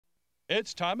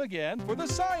It's time again for the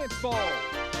Science Bowl.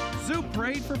 Zoo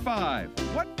Parade for 5.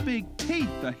 What big teeth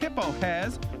the hippo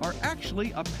has are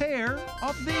actually a pair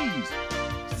of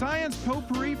these. Science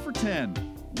Potpourri for 10.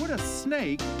 Would a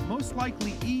snake most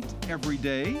likely eat every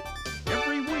day?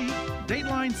 Every week,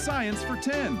 Dateline Science for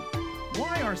 10.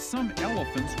 Why are some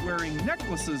elephants wearing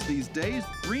necklaces these days?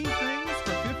 Green things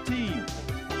for 15.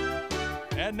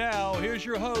 And now, here's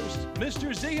your host,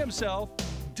 Mr. Z himself,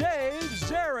 Dave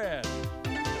Zarin.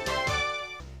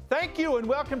 Thank you and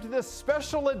welcome to this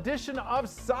special edition of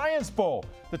Science Bowl.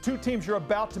 The two teams you're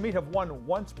about to meet have won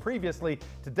once previously.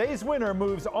 Today's winner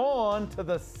moves on to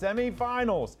the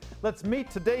semifinals. Let's meet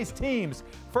today's teams.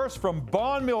 First from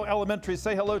Bond Mill Elementary,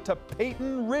 say hello to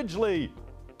Peyton Ridgely,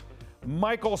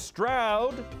 Michael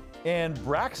Stroud, and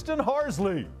Braxton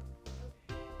Harsley.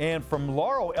 And from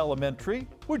Laurel Elementary,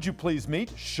 would you please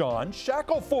meet Sean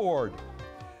Shackelford,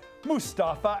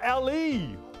 Mustafa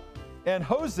Ali, and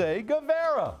Jose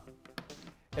Guevara.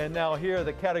 And now here are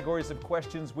the categories of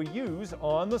questions we use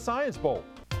on the Science Bowl.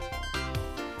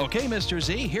 Okay, Mr.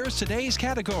 Z, here's today's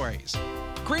categories.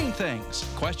 Green things,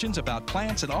 questions about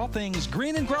plants and all things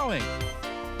green and growing.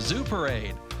 Zoo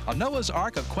Parade, a Noah's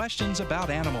Ark of questions about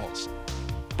animals.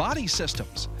 Body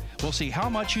systems, we'll see how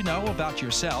much you know about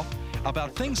yourself,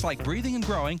 about things like breathing and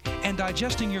growing and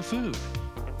digesting your food.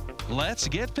 Let's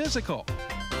get physical.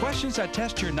 Questions that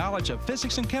test your knowledge of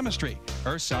physics and chemistry,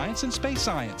 earth science and space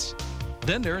science.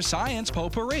 Then there's Science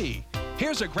Potpourri.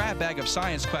 Here's a grab bag of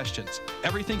science questions,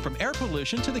 everything from air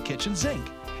pollution to the kitchen sink.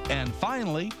 And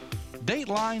finally,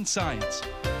 Dateline Science.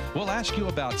 We'll ask you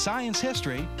about science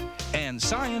history and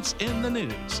science in the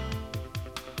news.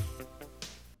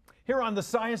 Here on the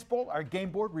Science Bowl, our game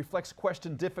board reflects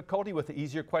question difficulty with the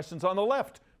easier questions on the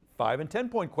left. 5 and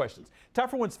 10-point questions.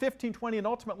 Tougher ones 15, 20, and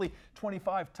ultimately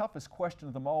 25. Toughest question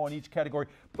of them all in each category.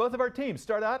 Both of our teams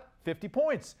start out 50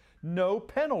 points. No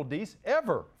penalties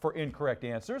ever for incorrect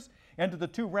answers. And to the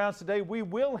 2 rounds today, we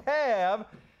will have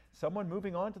someone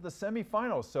moving on to the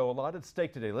semifinals. So a lot at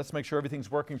stake today. Let's make sure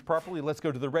everything's working properly. Let's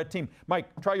go to the red team. Mike,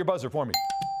 try your buzzer for me.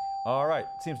 All right,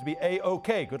 seems to be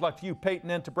A-OK. Good luck to you,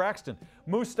 Peyton, and to Braxton.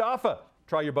 Mustafa,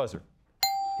 try your buzzer.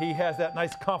 He has that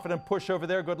nice confident push over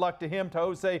there. Good luck to him, to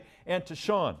Jose, and to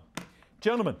Sean.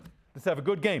 Gentlemen, let's have a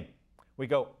good game. We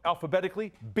go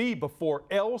alphabetically, B before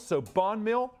L, so Bond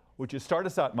Mill, would you start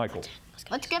us out, Michael?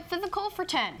 Let's get physical for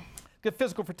 10. Get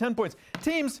physical for 10 points.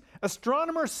 Teams,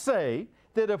 astronomers say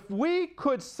that if we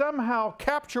could somehow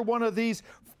capture one of these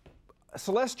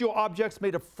celestial objects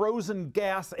made of frozen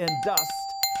gas and dust,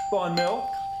 Bond Mill.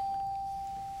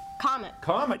 Comet.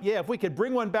 Comet, yeah. If we could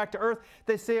bring one back to Earth,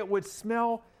 they say it would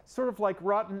smell sort of like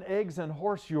rotten eggs and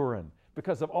horse urine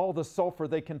because of all the sulfur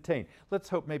they contain. Let's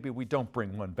hope maybe we don't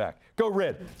bring one back. Go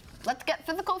red. Let's get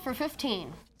physical for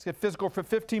 15. Let's get physical for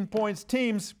 15 points.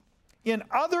 Teams, in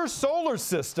other solar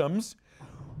systems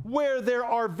where there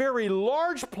are very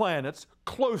large planets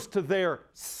close to their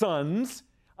suns,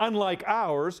 unlike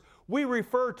ours, we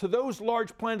refer to those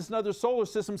large planets in other solar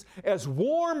systems as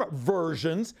warm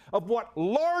versions of what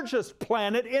largest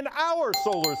planet in our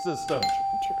solar system?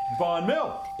 Bond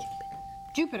Mill.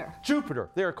 Jupiter. Jupiter.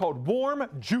 They are called warm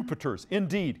Jupiters,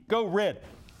 indeed. Go red.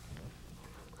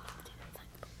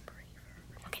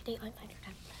 Okay,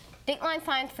 Dateline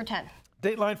Science for 10.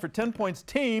 Dateline for 10 points.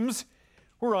 Teams,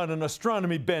 we're on an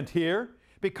astronomy bent here.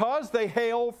 Because they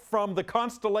hail from the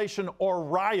constellation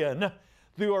Orion,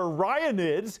 the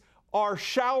Orionids are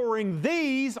showering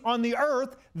these on the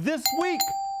Earth this week.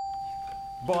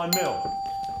 Bond Mill.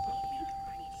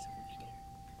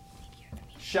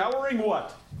 Showering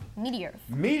what? Meteors.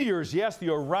 Meteors, yes, the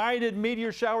Orionid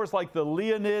meteor showers like the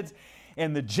Leonids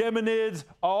and the Geminids,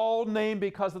 all named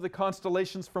because of the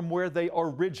constellations from where they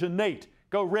originate.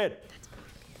 Go red.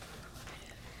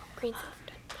 Green things for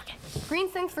 10. Okay. Green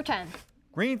things for 10.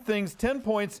 Green things, 10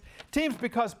 points. Teams,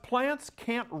 because plants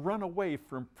can't run away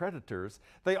from predators,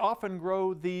 they often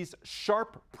grow these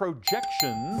sharp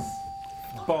projections,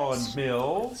 Bond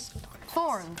Mill.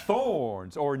 Thorns.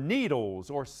 Thorns, or needles,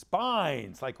 or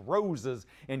spines, like roses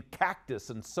and cactus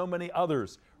and so many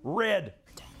others. Red.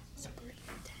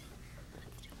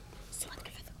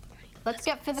 Let's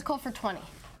get physical for 20.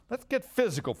 Let's get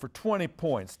physical for 20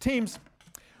 points. Teams,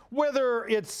 whether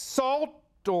it's salt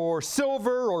or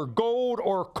silver or gold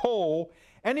or coal,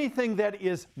 anything that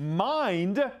is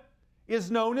mined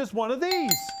is known as one of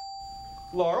these.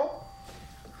 Laurel?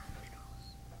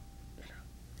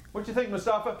 What do you think,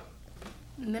 Mustafa?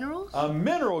 Minerals? A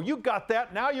mineral. You got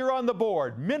that. Now you're on the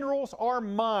board. Minerals are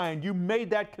mined. You made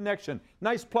that connection.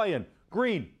 Nice playing.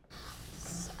 Green.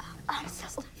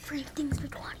 Green things for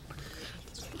 20.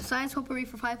 Science potpourri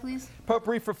for 5, please.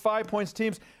 Potpourri for 5 points,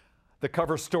 teams. The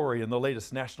cover story in the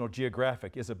latest National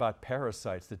Geographic is about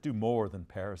parasites that do more than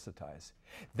parasitize.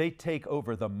 They take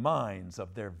over the minds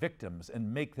of their victims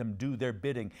and make them do their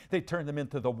bidding. They turn them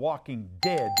into the walking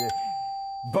dead.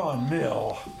 Bon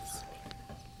Mill.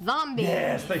 Zombies.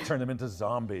 Yes, they turn them into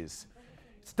zombies.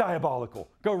 It's diabolical.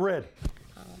 Go red.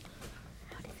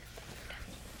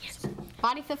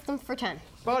 Body systems for 10.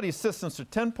 Body systems for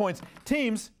 10 points.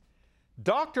 Teams,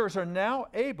 doctors are now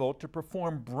able to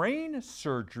perform brain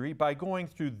surgery by going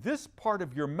through this part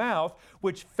of your mouth,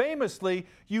 which famously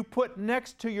you put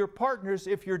next to your partners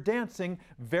if you're dancing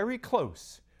very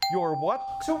close. Your what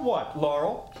to what,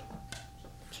 Laurel?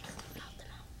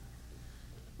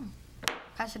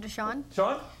 Pass it to Sean.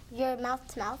 Sean? Your mouth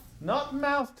to mouth. Not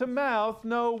mouth to mouth.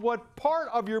 No, what part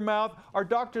of your mouth are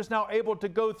doctors now able to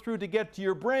go through to get to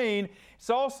your brain? It's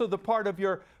also the part of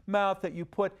your mouth that you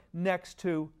put next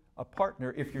to a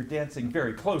partner if you're dancing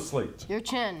very closely. Your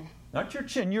chin. Not your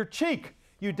chin, your cheek.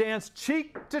 You dance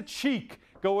cheek to cheek.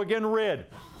 Go again, red.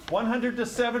 100 to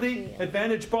 70,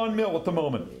 advantage Bon Mill at the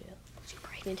moment.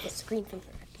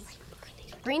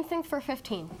 Green things for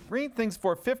 15. Green things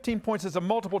for 15 points is a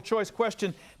multiple choice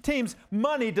question. Teams,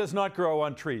 money does not grow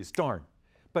on trees, darn.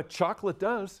 But chocolate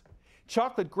does.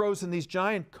 Chocolate grows in these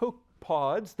giant cocoa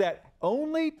pods that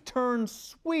only turn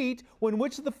sweet when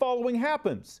which of the following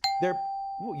happens?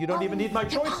 Ooh, you don't even need my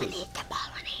choices. They're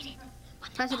pollinated.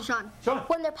 Pass it to Sean. Sean.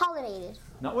 When they're pollinated.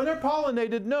 Not when they're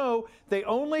pollinated, no. They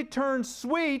only turn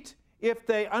sweet if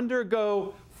they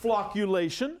undergo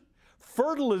flocculation,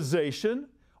 fertilization,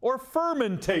 or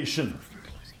fermentation.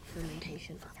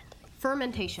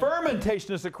 Fermentation.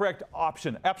 Fermentation is the correct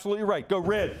option. Absolutely right. Go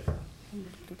red.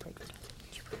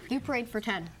 Zoo parade for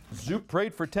 10. Zoo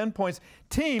parade for 10 points.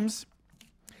 Teams,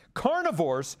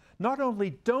 carnivores not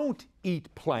only don't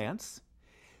eat plants,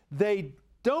 they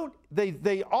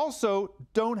also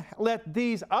don't let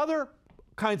these other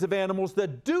kinds of animals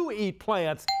that do eat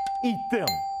plants eat them.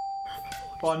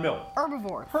 Bon Mill.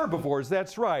 Herbivores. Herbivores,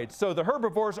 that's right. So the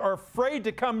herbivores are afraid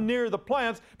to come near the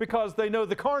plants because they know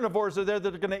the carnivores are there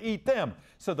that are going to eat them.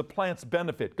 So the plants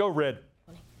benefit. Go red.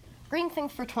 Green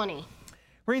things for 20.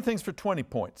 Green things for 20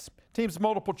 points. Teams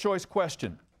multiple choice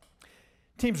question.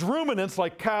 Teams ruminants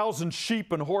like cows and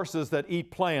sheep and horses that eat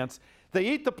plants, they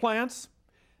eat the plants,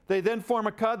 they then form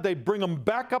a cud, they bring them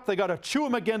back up, they got to chew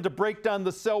them again to break down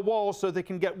the cell walls so they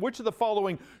can get which of the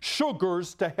following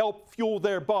sugars to help fuel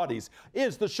their bodies.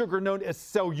 Is the sugar known as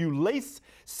cellulase,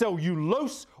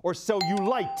 cellulose, or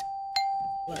cellulite?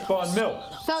 Bon Mill.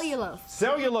 Cellulose.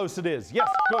 Cellulose it is. Yes,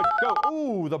 good, go.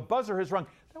 Ooh, the buzzer has rung.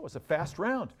 That was a fast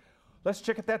round. Let's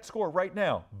check at that score right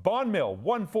now. Bon Mill,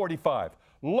 145.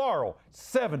 Laurel,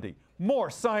 70. More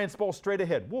Science Bowl straight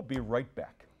ahead. We'll be right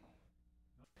back.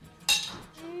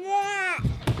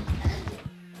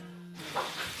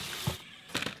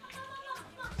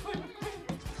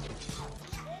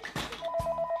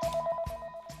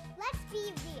 Let's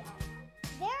be real.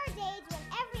 There are days when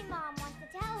every mom wants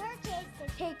to tell her kids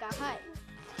to take a hike.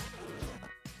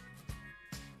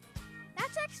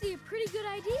 That's actually a pretty good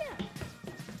idea.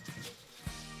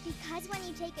 Because when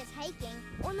you take us hiking,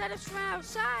 Or let us run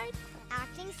outside,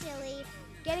 acting silly,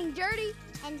 getting dirty.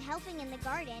 and helping in the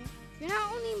garden, You're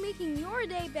not only making your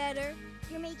day better,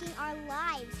 you're making our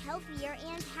lives healthier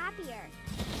and happier.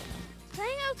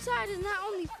 playing outside is not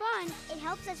only fun. It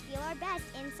helps us feel our best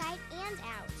inside and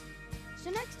out. So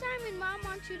next time when Mom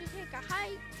wants you to take a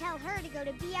hike, Tell her to go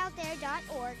to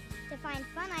beoutthere.org to find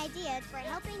fun ideas for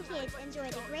helping kids enjoy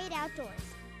the great outdoors.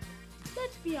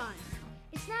 let's be honest,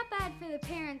 it's not bad for the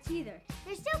parents either.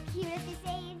 They're so cute at this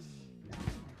age.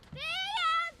 Be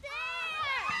out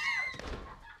there!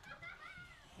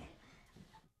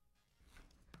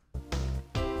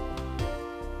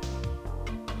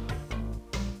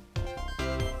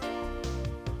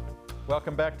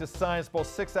 Welcome back to Science Bowl.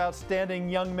 6 outstanding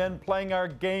young men playing our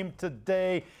game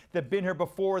today. They've been here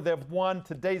before, they've won.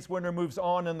 Today's winner moves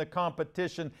on in the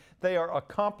competition. They are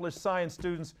accomplished science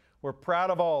students. We're proud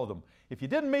of all of them. If you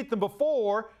didn't meet them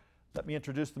before, let me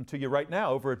introduce them to you right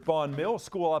now over at Bon Mill,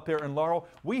 school up there in Laurel.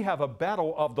 We have a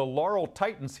battle of the Laurel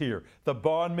Titans here. The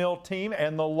Bon Mill team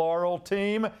and the Laurel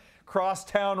team.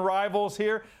 Crosstown rivals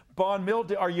here. Bon Mill,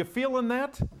 are you feeling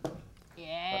that?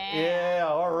 Yeah,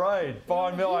 all right.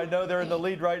 Bon Mill, I know they're in the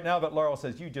lead right now, but Laurel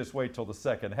says, you just wait till the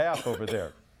second half over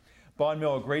there. Bon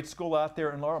Mill, a great school out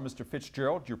there in Laurel. Mr.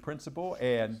 Fitzgerald, your principal,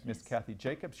 and Miss Kathy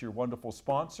Jacobs, your wonderful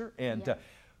sponsor. And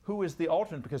who is the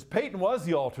alternate? Because Peyton was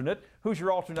the alternate. Who's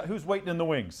your alternate? Who's waiting in the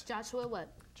wings? Joshua what?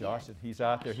 Josh, and he's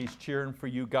out there. He's cheering for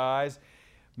you guys.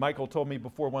 Michael told me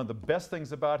before one of the best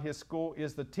things about his school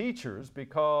is the teachers,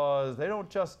 because they don't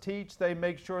just teach, they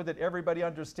make sure that everybody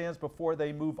understands before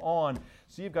they move on.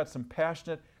 So you've got some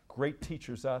passionate, great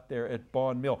teachers out there at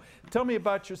Bond Mill. Tell me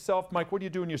about yourself, Mike. What do you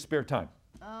do in your spare time?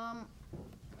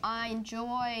 I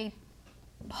enjoy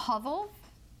puzzles.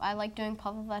 I like doing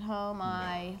puzzles at home.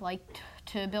 I like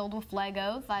to build with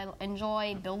Legos. I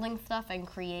enjoy building stuff and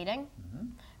creating.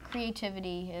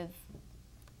 Creativity is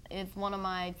one of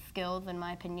my skills, in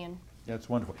my opinion. That's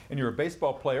wonderful. And you're a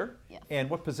baseball player? Yes. And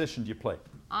what position do you play?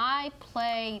 I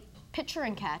play pitcher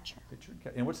and catcher. Pitcher and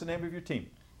catcher. And what's the name of your team?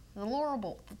 The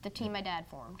Laurel, the team my dad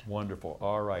formed. Wonderful.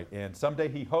 All right. And someday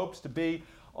he hopes to be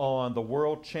on the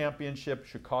World Championship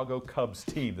Chicago Cubs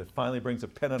team that finally brings a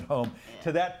pennant home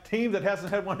to that team that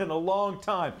hasn't had one in a long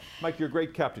time. Mike, you're a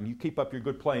great captain. You keep up your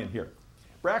good playing here.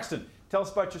 Braxton, tell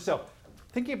us about yourself.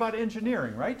 Thinking about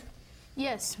engineering, right?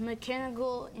 Yes,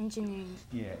 mechanical engineering.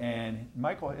 Yeah, and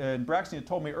Michael and Braxton had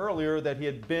told me earlier that he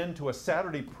had been to a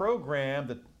Saturday program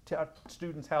that taught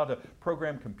students how to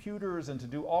program computers and to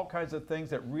do all kinds of things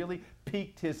that really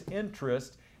piqued his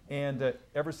interest. And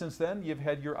ever since then, you've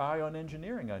had your eye on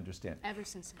engineering, I understand. Ever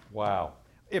since then. Wow.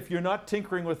 If you're not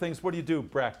tinkering with things, what do you do,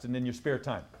 Braxton, in your spare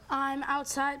time? I'm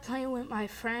outside playing with my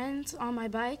friends on my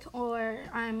bike, or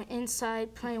I'm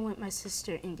inside playing with my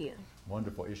sister, India.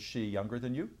 Wonderful. Is she younger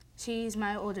than you? She's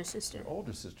my older sister. Your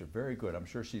older sister. Very good. I'm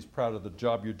sure she's proud of the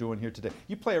job you're doing here today.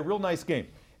 You play a real nice game,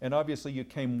 and obviously you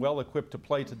came well equipped to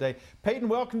play today. Peyton,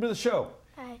 welcome to the show.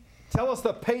 Hi. Tell us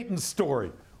the Peyton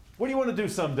story. What do you want to do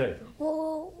someday?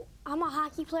 Well, I'm a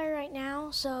hockey player right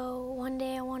now, so one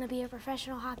day I want to be a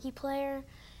professional hockey player.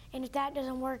 And if that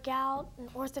doesn't work out, an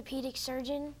orthopedic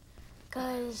surgeon,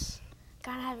 because I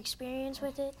kind of have experience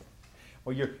with it.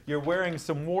 Well, you're wearing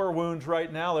some war wounds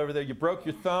right now over there. You broke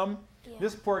your thumb. Yeah.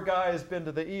 This poor guy has been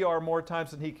to the ER more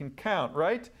times than he can count,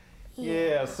 right?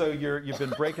 Yeah, so you've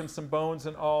been breaking some bones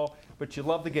and all, but you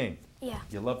love the game. Yeah.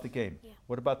 You love the game. Yeah.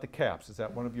 What about the Caps? Is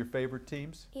that one of your favorite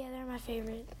teams? Yeah, they're my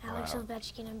favorite. Alex Wow.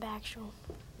 Ovechkin and Backstrom.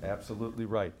 Absolutely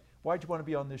right. Why'd you want to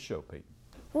be on this show, Peyton?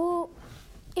 Well,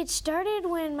 it started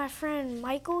when my friend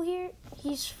Michael here,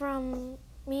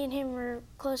 me and him were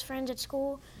close friends at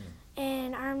school.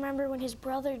 And I remember when his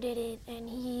brother did it, and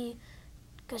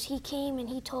because he came and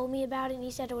he told me about it, and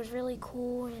he said it was really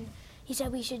cool, and he said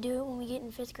we should do it when we get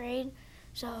in 5th grade.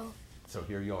 So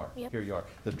here you are. Yep. Here you are.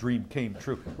 The dream came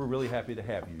true. We're really happy to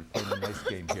have you. You're playing a nice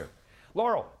game here.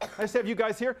 Laurel, nice to have you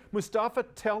guys here. Mustafa,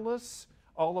 tell us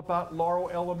all about Laurel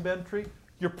Elementary.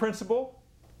 Your principal?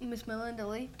 Miss Melinda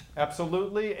Lee,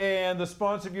 Absolutely. And the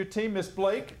sponsor of your team, Miss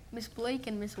Blake? Miss Blake,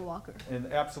 and Miss Walker.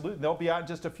 And absolutely. They'll be out in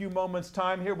just a few moments'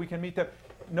 time here. We can meet them.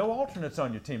 No alternates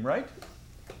on your team, right?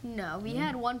 No, we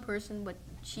had one person, but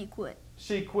she quit.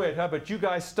 She quit, huh? But you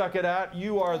guys stuck it out.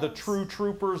 You are the true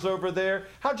troopers over there.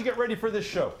 How'd you get ready for this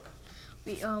show?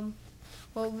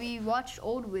 We watched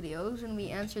old videos and we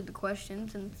answered the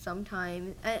questions, and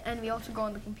sometimes, and we also go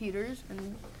on the computers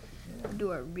and do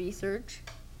our research.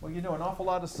 Well, you know an awful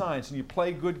lot of science, and you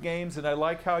play good games, and I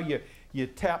like how you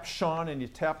tap Sean and you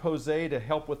tap Jose to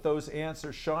help with those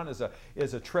answers. Sean is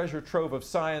a treasure trove of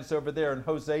science over there, and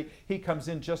Jose, he comes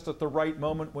in just at the right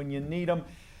moment when you need him.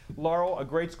 Laurel, a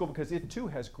great school because it too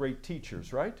has great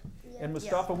teachers, right? Yeah. And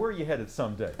Mustafa, where are you headed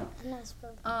someday?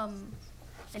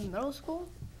 In middle school?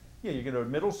 Yeah, you're going to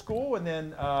middle school, and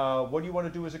then what do you want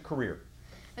to do as a career?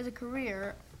 As a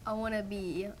career, I want to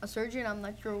be a surgeon. I'm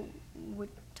not sure what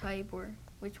type or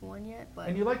which one yet, but.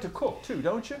 And you like to cook too,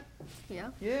 don't you? Yeah.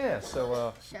 Yeah,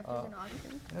 so. Chef is an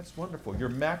option. That's wonderful. Your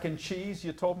mac and cheese,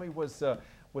 you told me, was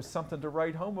something to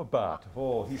write home about.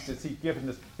 Oh,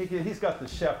 he's got the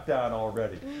chef down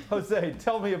already. Jose,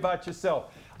 tell me about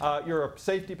yourself. You're a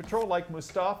safety patrol like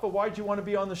Mustafa. Why'd you want to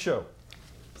be on the show?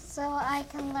 So I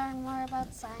can learn more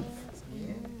about science.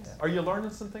 Are you learning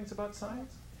some things about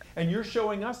science? And you're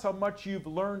showing us how much you've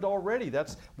learned already.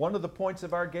 That's one of the points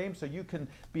of our game, so you can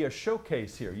be a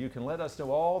showcase here. You can let us know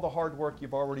all the hard work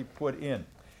you've already put in.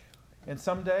 And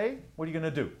someday, what are you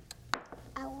going to do?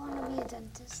 I want to be a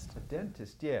dentist. A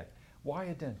dentist, yeah. Why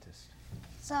a dentist?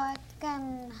 So I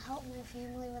can help my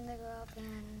family when they grow up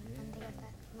and when they get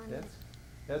that money.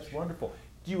 That's wonderful.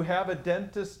 Do you have a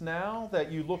dentist now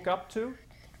that you look up to?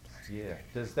 Yeah.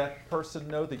 Does that person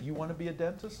know that you want to be a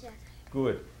dentist? Yes.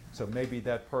 Good. So maybe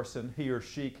that person, he or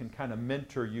she, can kind of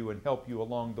mentor you and help you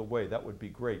along the way. That would be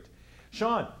great.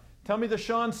 Sean, tell me the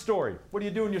Sean story. What do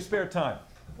you do in your spare time?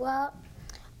 Well,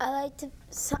 I like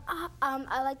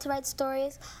to write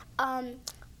stories.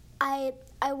 I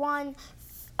won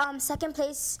second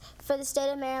place for the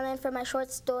state of Maryland for my short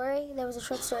story. There was a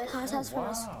short story contest for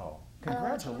us. Wow!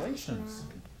 Congratulations!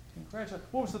 Congratulations!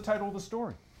 What was the title of the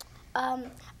story?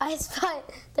 I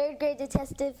spot third grade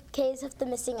detective case of the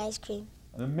missing ice cream.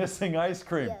 The missing ice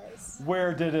cream? Yes.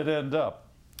 Where did it end up?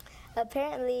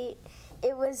 Apparently,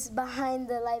 it was behind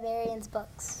the librarian's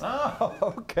books. Oh,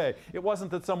 okay. It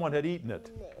wasn't that someone had eaten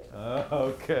it? No.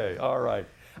 Okay, all right.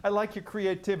 I like your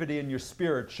creativity and your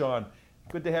spirit, Sean.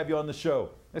 Good to have you on the show.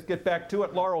 Let's get back to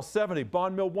it. Laurel 70,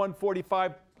 Bond Mill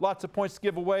 145. Lots of points to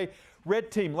give away.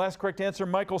 Red team, last correct answer.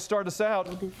 Michael, start us out.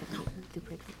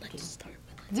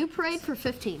 Zoo Parade for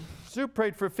 15. Zoo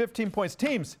Parade for 15 points.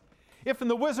 Teams, if in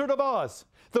The Wizard of Oz,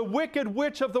 the Wicked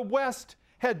Witch of the West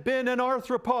had been an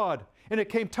arthropod, and it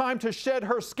came time to shed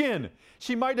her skin,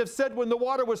 she might have said when the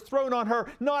water was thrown on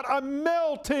her, not I'm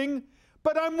melting,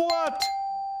 but I'm what?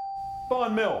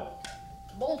 Bond Mill.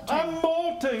 Molting. I'm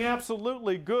molting.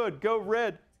 Absolutely good. Go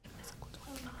Red.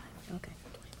 Okay.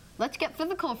 Let's get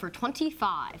physical for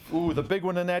 25. Ooh, the big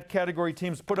one in that category,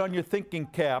 teams. Put on your thinking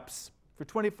caps for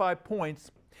 25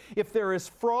 points. If there is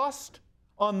frost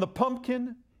on the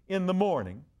pumpkin in the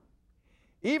morning,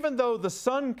 even though the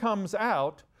sun comes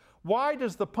out, why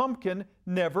does the pumpkin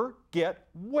never get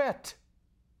wet?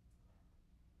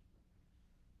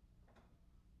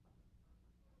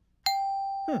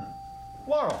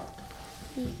 Laurel,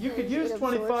 you could use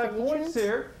 25 points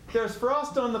here. There's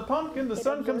frost on the pumpkin, the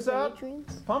sun comes out,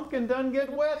 pumpkin doesn't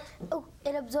get wet. Oh,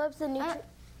 it absorbs the nutrients.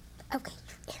 Okay,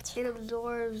 It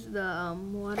absorbs the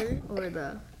water or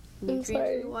the nutrients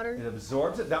in the water. It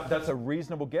absorbs it. That's a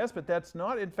reasonable guess, but that's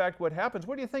not, in fact, what happens.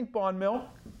 What do you think, Bond Mill?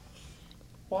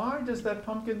 Why does that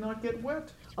pumpkin not get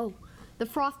wet? Oh, the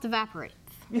frost evaporates.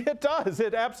 It does.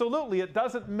 It absolutely. It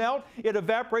doesn't melt. It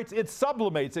evaporates. It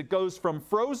sublimates. It goes from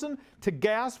frozen to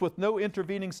gas with no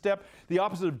intervening step. The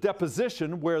opposite of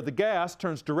deposition, where the gas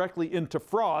turns directly into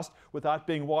frost without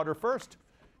being water first.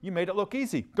 You made it look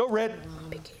easy. Go Red.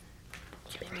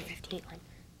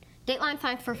 Dateline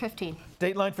science for 15.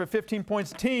 Dateline for 15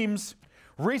 points. Teams.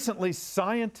 Recently,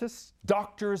 scientists,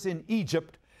 doctors in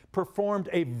Egypt performed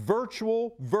a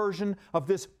virtual version of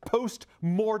this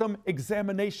post-mortem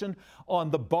examination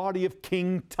on the body of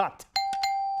King Tut.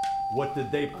 What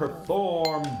did they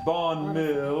perform, Bond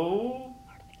Mill?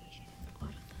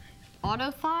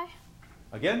 Autopsy?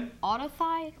 Again?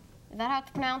 Autopsy? Is that how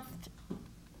it's pronounced?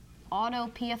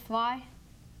 Auto-PSY?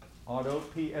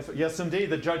 Auto-PSY. Yes, indeed.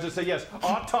 The judges say yes.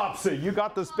 Autopsy. You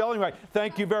got the spelling right.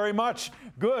 Thank you very much.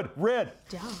 Good. Red.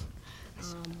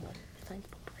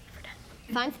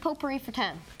 Science potpourri for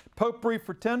 10. Potpourri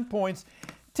for 10 points.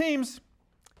 Teams,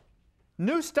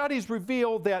 new studies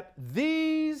reveal that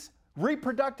these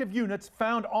reproductive units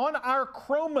found on our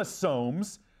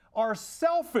chromosomes are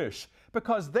selfish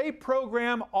because they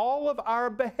program all of our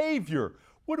behavior.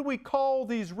 What do we call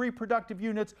these reproductive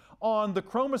units on the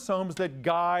chromosomes that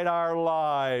guide our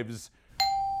lives?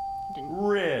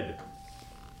 Red.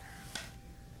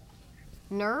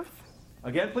 Nerve?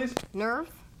 Again, please. Nerve?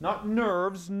 Not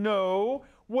nerves, no.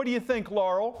 What do you think,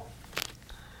 Laurel?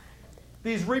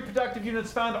 These reproductive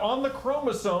units found on the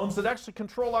chromosomes that actually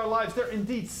control our lives, they're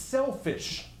indeed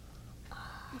selfish.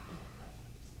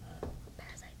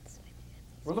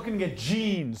 We're looking at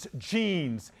genes,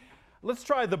 genes. Let's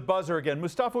try the buzzer again.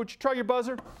 Mustafa, would you try your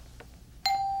buzzer?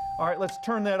 All right, let's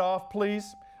turn that off,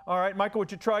 please. All right, Michael,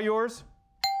 would you try yours?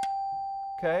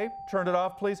 Okay, turn it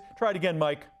off, please. Try it again,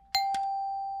 Mike.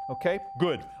 Okay,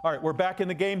 good. All right, we're back in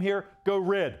the game here. Go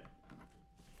Red.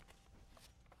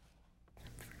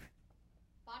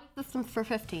 Body systems for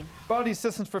 15. Body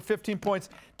systems for 15 points.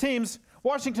 Teams,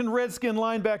 Washington Redskin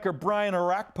linebacker Brian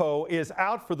Arakpo is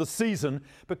out for the season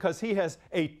because he has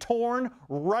a torn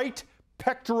right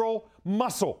pectoral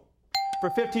muscle. For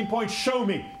 15 points, show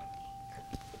me.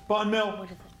 Bond Mill.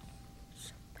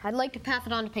 I'd like to pass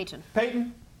it on to Peyton.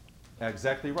 Peyton.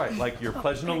 Exactly right, like your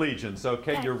Pledge and Allegiance,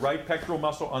 okay? Your right pectoral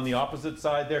muscle on the opposite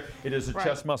side there, it is a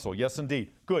chest muscle. Yes,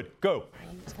 indeed. Good, go.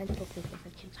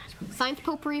 Science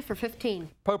potpourri for 15.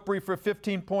 Potpourri for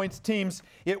 15 points. Teams,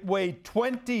 it weighed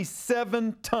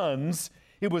 27 tons.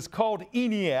 It was called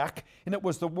ENIAC, and it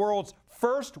was the world's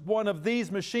first one of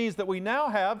these machines that we now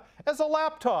have as a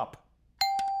laptop.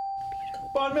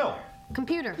 Bond Mill.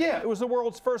 Computer. Yeah, it was the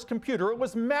world's first computer. It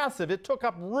was massive. It took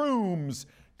up rooms.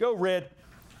 Go Red.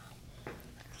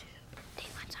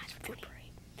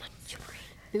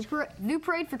 Zoo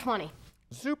Parade for 20.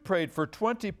 Zoo Parade for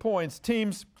 20 points.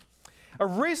 Teams, a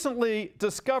recently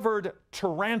discovered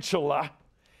tarantula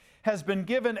has been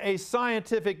given a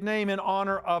scientific name in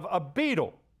honor of a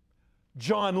Beatle,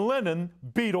 John Lennon,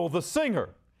 Beatle the singer.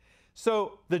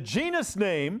 So the genus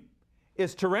name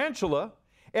is tarantula,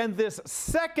 and this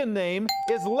second name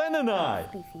is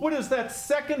Lennoni. What is that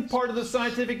second part of the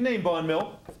scientific name, Bond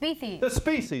Mill? Species. The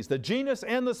species, the genus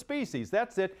and the species.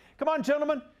 That's it. Come on,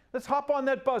 gentlemen. Let's hop on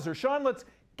that buzzer. Sean, let's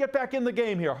get back in the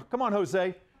game here. Come on,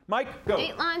 Jose. Mike, go.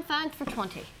 Dateline science for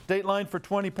 20. Dateline for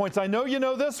 20 points. I know you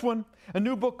know this one. A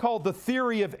new book called The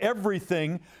Theory of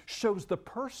Everything shows the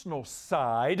personal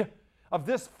side of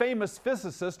this famous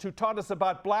physicist who taught us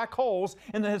about black holes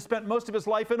and then has spent most of his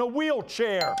life in a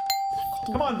wheelchair.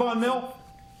 Come on, Von Mill.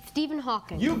 Stephen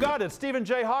Hawking. You got it. Stephen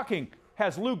J. Hawking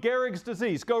has Lou Gehrig's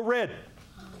disease. Go red.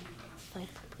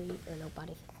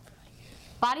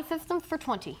 Body systems for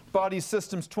 20. Body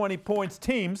systems, 20 points.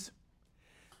 Teams,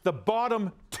 the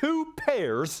bottom 2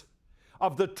 pairs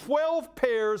of the 12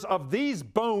 pairs of these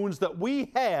bones that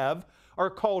we have are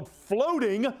called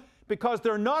floating because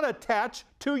they're not attached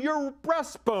to your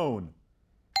breastbone.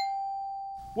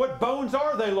 What bones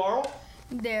are they, Laurel?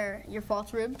 They're your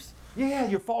false ribs. Yeah,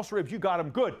 your false ribs. You got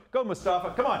them. Good. Go,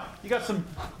 Mustafa. Come on. You got some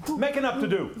making up to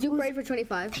do. Zoo parade for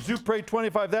 25. Zoo parade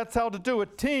 25. That's how to do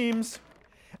it. Teams,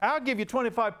 I'll give you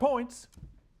 25 points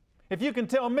if you can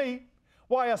tell me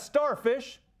why a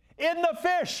starfish isn't a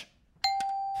fish.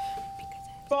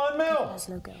 Von Mill.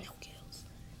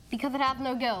 Because it has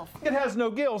no gills. It has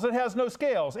no gills. It has no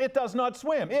scales. It does not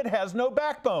swim. It has no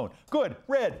backbone. Good.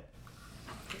 Red.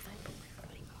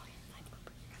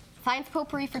 Science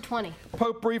potpourri for 20.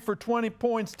 Potpourri for 20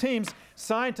 points. Teams,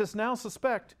 scientists now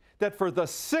suspect that for the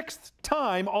 6th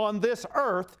time on this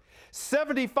Earth,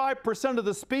 75% of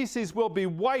the species will be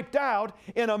wiped out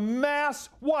in a mass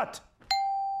what?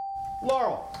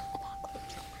 Laurel.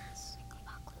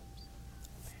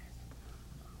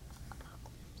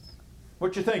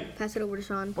 What you think? Pass it over to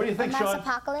Sean. What do you think, Sean? Mass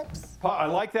apocalypse. I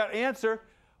like that answer.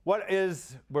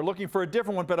 We're looking for a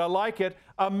different one, but I like it.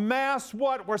 A mass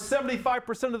what? Where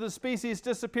 75% of the species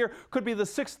disappear could be the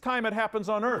 6th time it happens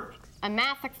on Earth. A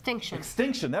mass extinction.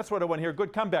 Extinction, that's what I want to hear.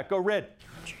 Good comeback. Go red.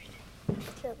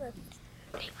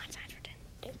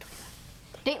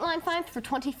 Dateline science for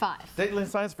 25. Dateline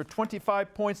science for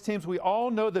 25 points. Teams, we all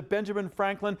know that Benjamin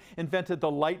Franklin invented the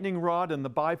lightning rod and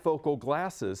the bifocal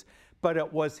glasses, but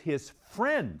it was his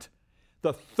friend,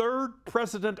 the 3rd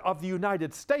president of the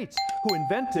United States, who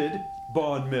invented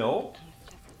Von Mill.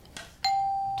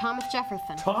 Thomas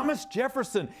Jefferson. Thomas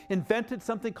Jefferson invented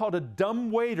something called a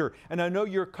dumb waiter. And I know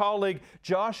your colleague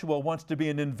Joshua wants to be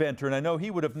an inventor, and I know he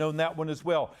would have known that one as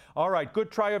well. All right,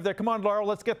 good try over there. Come on, Laurel,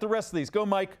 let's get the rest of these. Go,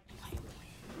 Mike.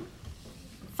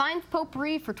 Science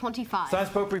potpourri for 25. Science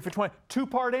potpourri for 20.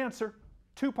 Two-part answer.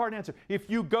 Two-part answer. If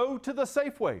you go to the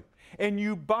Safeway and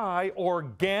you buy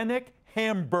organic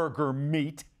hamburger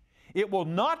meat, it will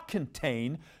not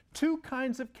contain 2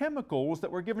 kinds of chemicals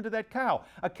that were given to that cow.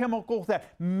 A chemical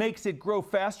that makes it grow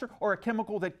faster or a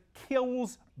chemical that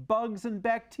kills bugs and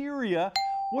bacteria.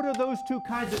 What are those 2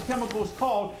 kinds of chemicals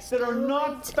called that are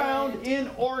not found in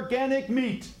organic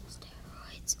meat?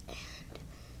 Steroids and...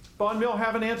 Von Mill,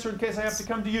 have an answer in case I have to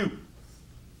come to you.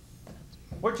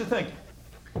 What you think?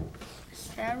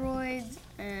 Steroids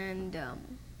and That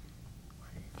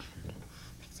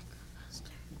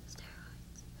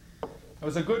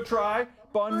was a good try.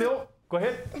 Von Mill, go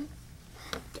ahead.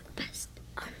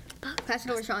 pass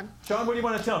it over, Sean. Sean, what do you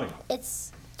want to tell me?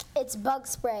 It's bug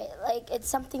spray. Like, it's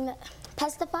something that...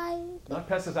 Pesticide? Not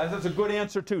pesticides. That's a good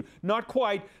answer, too. Not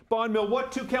quite. Von Mill,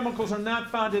 what 2 chemicals are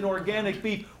not found in organic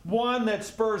beef? One that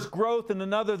spurs growth and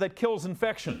another that kills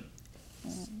infection.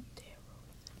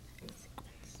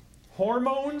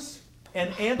 Hormones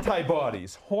and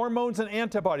antibodies. Hormones and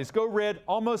antibodies. Go red.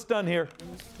 Almost done here.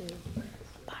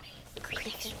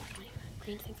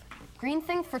 Green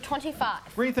things for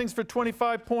 25. Green things for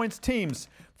 25 points. Teams,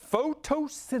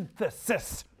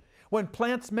 photosynthesis, when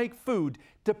plants make food,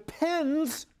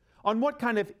 depends on what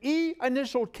kind of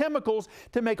E-initial chemicals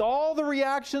to make all the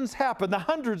reactions happen, the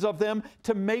hundreds of them,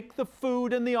 to make the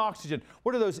food and the oxygen.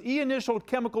 What are those E-initial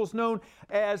chemicals known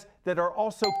as that are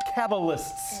also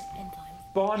catalysts?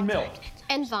 Enzymes. Von Mill.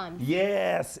 Enzymes.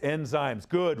 Yes, enzymes.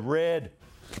 Good. Red.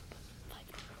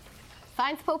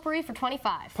 Science potpourri for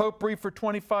 25. Potpourri for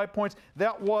 25 points.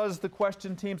 That was the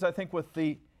question, teams, I think, with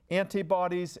the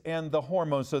antibodies and the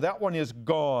hormones. So that one is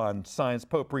gone, science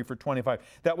potpourri for 25.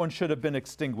 That one should have been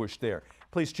extinguished there.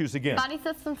 Please choose again. Body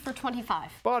systems for 25.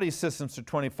 Body systems for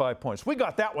 25 points. We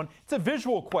got that one. It's a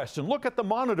visual question. Look at the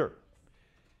monitor.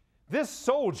 This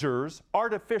soldier's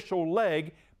artificial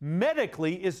leg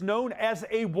medically is known as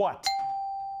a what?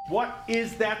 What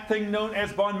is that thing known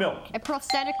as, Von Mill? A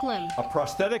prosthetic limb. A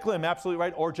prosthetic limb, absolutely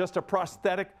right, or just a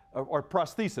prosthetic or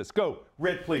prosthesis. Go,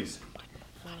 red, please.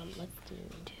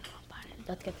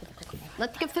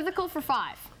 Let's get physical for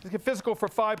 5. Let's get physical for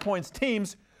 5 points.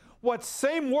 Teams, What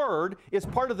same word is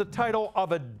part of the title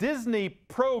of a Disney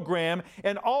program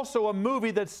and also a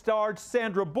movie that starred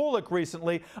Sandra Bullock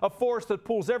recently, a force that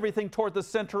pulls everything toward the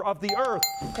center of the earth?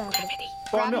 Gravity.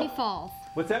 Oh, Gravity no. Falls.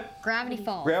 What's that? Gravity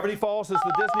Falls. Gravity Falls is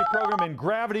the Disney program and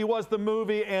Gravity was the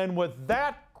movie. And with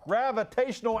that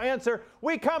gravitational answer,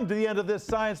 we come to the end of this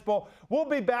Science Bowl. We'll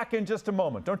be back in just a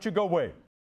moment. Don't you go away.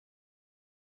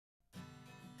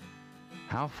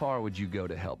 How far would you go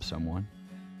to help someone?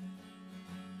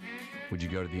 Would you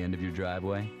go to the end of your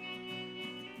driveway?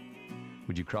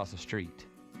 Would you cross a street?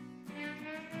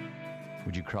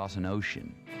 Would you cross an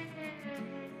ocean?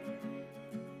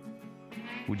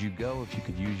 Would you go if you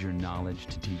could use your knowledge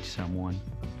to teach someone?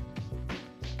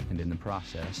 And in the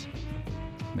process,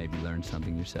 maybe learn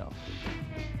something yourself.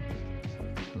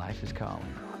 Life is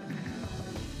calling.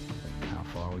 How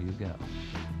far will you go?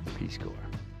 Peace Corps.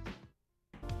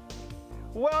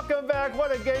 Welcome back.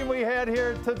 What a game we had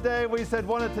here today. We said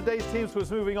one of today's teams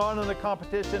was moving on in the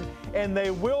competition, and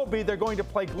they will be. They're going to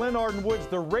play Glen Arden Woods,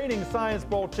 the reigning Science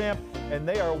Bowl champ, and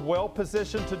they are well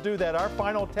positioned to do that. Our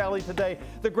final tally today,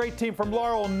 the great team from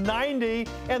Laurel, 90,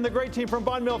 and the great team from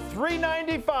Bond Mill,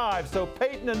 395. So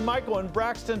Peyton and Michael and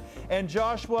Braxton and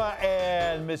Joshua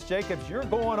and Miss Jacobs, you're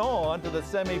going on to the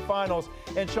semifinals.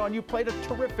 And Sean, you played a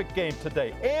terrific game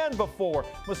today and before.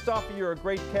 Mustafa, you're a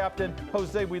great captain.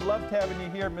 Jose, we loved having you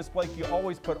here. Miss Blake, you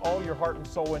always put all your heart and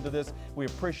soul into this. We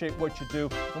appreciate what you do,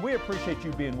 and we appreciate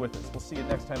you being with us. We'll see you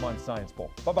next time on Science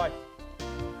Bowl. Bye-bye.